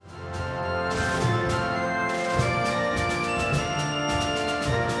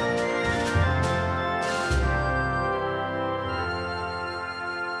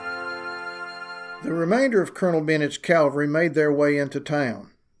The remainder of Colonel Bennett's cavalry made their way into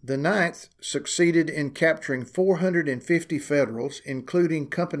town. The 9th succeeded in capturing 450 Federals, including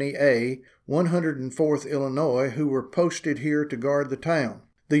Company A, 104th Illinois, who were posted here to guard the town.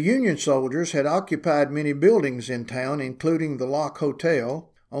 The Union soldiers had occupied many buildings in town, including the Locke Hotel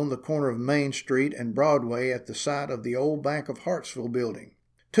on the corner of Main Street and Broadway at the site of the old Bank of Hartsville building.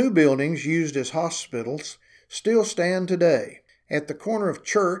 2 buildings used as hospitals still stand today. At the corner of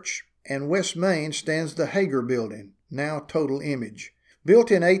Church and West Main stands the Hager building, now Total Image.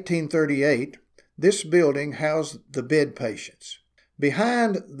 Built in 1838, this building housed the bed patients.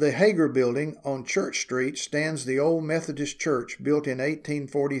 Behind the Hager building on Church Street stands the old Methodist Church, built in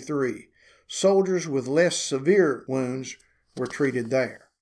 1843. Soldiers with less severe wounds were treated there.